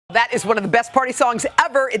That is one of the best party songs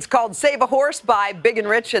ever. It's called Save a Horse by Big and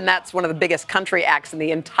Rich, and that's one of the biggest country acts in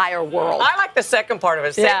the entire world. I like the second part of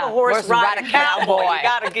it. Save a horse, ride a cowboy. You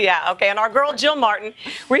gotta, yeah, okay. And our girl Jill Martin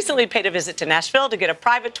recently paid a visit to Nashville to get a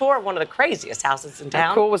private tour of one of the craziest houses in town.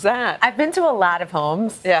 How cool was that? I've been to a lot of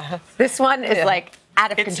homes. Yeah. This one is like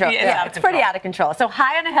out of control. Yeah, it's pretty out of control. So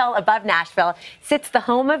high on a hill above Nashville sits the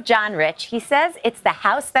home of John Rich. He says it's the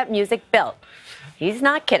house that music built. He's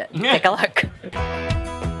not kidding. Take a look.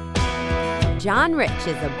 John Rich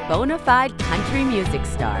is a bona fide country music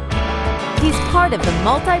star. He's part of the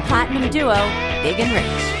multi-platinum duo, Big and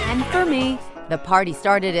Rich. And for me, the party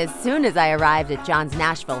started as soon as I arrived at John's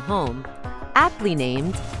Nashville home, aptly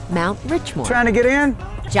named Mount Richmore. Trying to get in?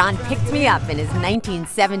 John picked me up in his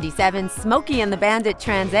 1977 Smokey and the Bandit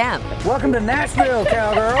Trans Am. Welcome to Nashville,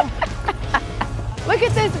 cowgirl. Look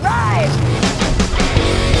at this ride.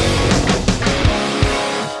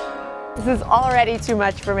 This is already too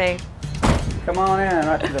much for me. Come on in,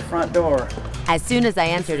 right to the front door. As soon as I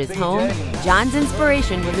entered his home, John's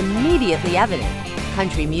inspiration was immediately evident.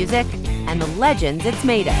 Country music and the legends it's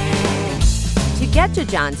made of. To get to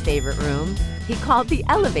John's favorite room, he called the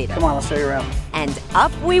elevator. Come on, I'll show you around. And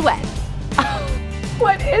up we went.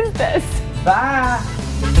 What is this? Bye.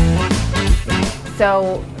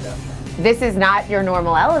 So this is not your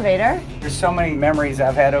normal elevator. There's so many memories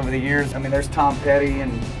I've had over the years. I mean, there's Tom Petty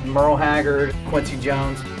and Merle Haggard, Quincy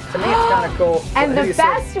Jones. To me, it's kind of cool. And the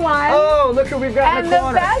best one. Oh, look who we've got in the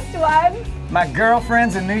corner. And the best one. My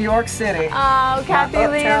girlfriend's in New York City. Oh, Kathy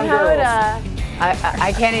Lee and Hoda.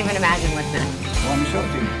 I can't even imagine what's next. Well, let me show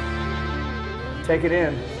it to you. Take it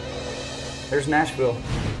in. There's Nashville.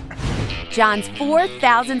 John's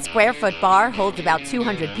 4,000 square foot bar holds about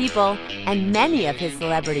 200 people and many of his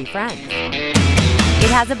celebrity friends. It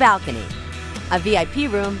has a balcony, a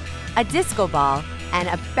VIP room, a disco ball, and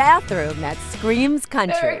a bathroom that screams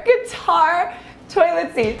country. Guitar,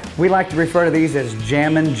 toilet seat. We like to refer to these as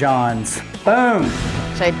Jammin' Johns. Boom.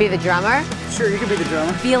 Should I be the drummer? Sure, you can be the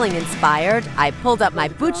drummer. Feeling inspired, I pulled up my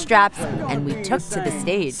bootstraps and we took to the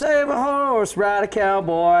stage. Save a horse, ride a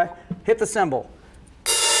cowboy, hit the cymbal.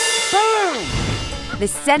 Boom! The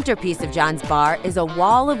centerpiece of John's bar is a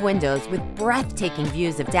wall of windows with breathtaking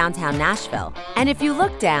views of downtown Nashville. And if you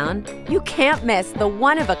look down, you can't miss the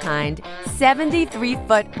one-of-a-kind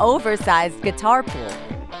 73-foot oversized guitar pool.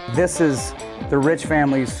 This is the Rich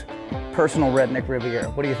family's personal redneck Riviera.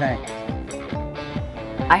 What do you think?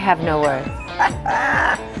 I have no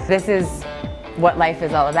words. This is what life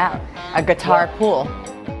is all about, a guitar pool.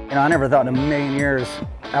 You know, I never thought in a million years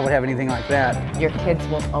I would have anything like that. Your kids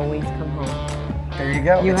will always come home. There you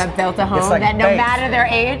go. You have built a home like that no bait. matter their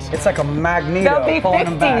age, It's like a magneto. they'll be pulling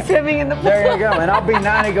them 50 back. swimming in the pool. There you go. And I'll be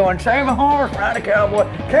 90 going, save a horse, ride a cowboy,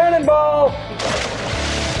 cannonball.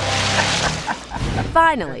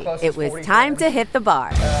 Finally, it was time to hit the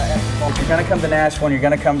bar. If you're going to come to Nashville and you're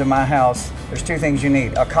going to come to my house, there's two things you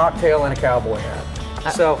need, a cocktail and a cowboy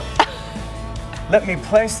hat. So, let me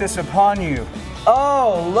place this upon you.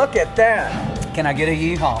 Oh, look at that. Can I get a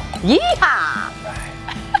yeehaw? Yeehaw!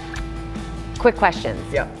 Quick questions.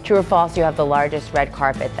 Yeah. True or false, you have the largest red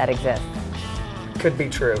carpet that exists? Could be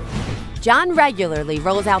true. John regularly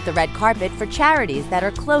rolls out the red carpet for charities that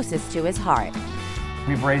are closest to his heart.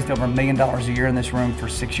 We've raised over $1 million a year in this room for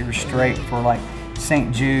 6 years straight for like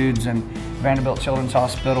St. Jude's and Vanderbilt Children's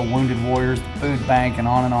Hospital, Wounded Warriors, the Food Bank, and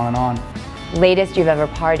on and on and on. Latest you've ever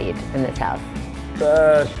partied in this house?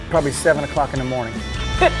 Probably 7 o'clock in the morning.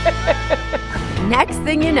 Next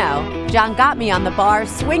thing you know, John got me on the bar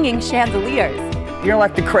swinging chandeliers. You're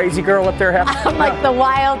like the crazy girl up there. I'm like the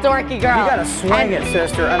wild, dorky girl. You gotta swing it,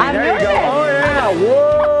 sister. I mean, I'm there you go. nervous. Oh yeah,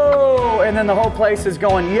 whoa! And then the whole place is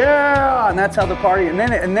going, yeah! And that's how the party, and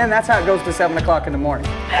then that's how it goes to 7 o'clock in the morning.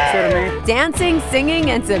 See what I mean? Dancing,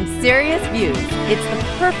 singing, and some serious views. It's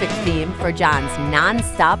the perfect theme for John's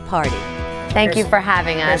non-stop party. Thank you for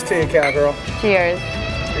having us. Here's to you, cowgirl. Cheers.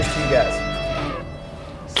 Here's to you guys.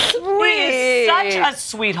 He is such a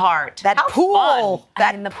sweetheart. That How pool. fun.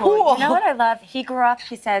 That In the pool. You know what I love? He grew up,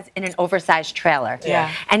 he says, in an oversized trailer.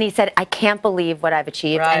 Yeah. And he said, I can't believe what I've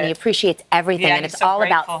achieved. Right. And he appreciates everything. Yeah, and he's it's so all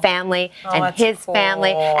grateful. about family and that's his cool.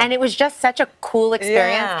 family. And it was just such a cool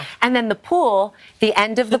experience. Yeah. And then the pool, the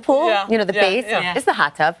end of the pool, Yeah. you know, the Yeah. base, Yeah. is the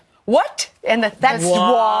hot tub. What? And That's the what?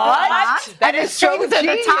 That and the is so strings and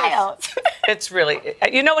the genius. tiles. It's really,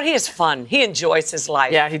 you know what? He is fun. He enjoys his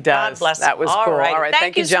life. Yeah, he does. God bless That him. was All cool. right. All right.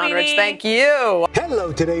 Thank you, John Rich. sweetie. Thank you.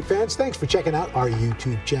 Hello, Today fans. Thanks for checking out our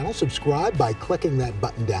YouTube channel. Subscribe by clicking that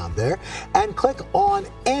button down there and click on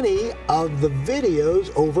any of the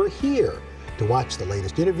videos over here to watch the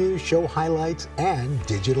latest interviews, show highlights, and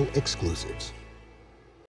digital exclusives.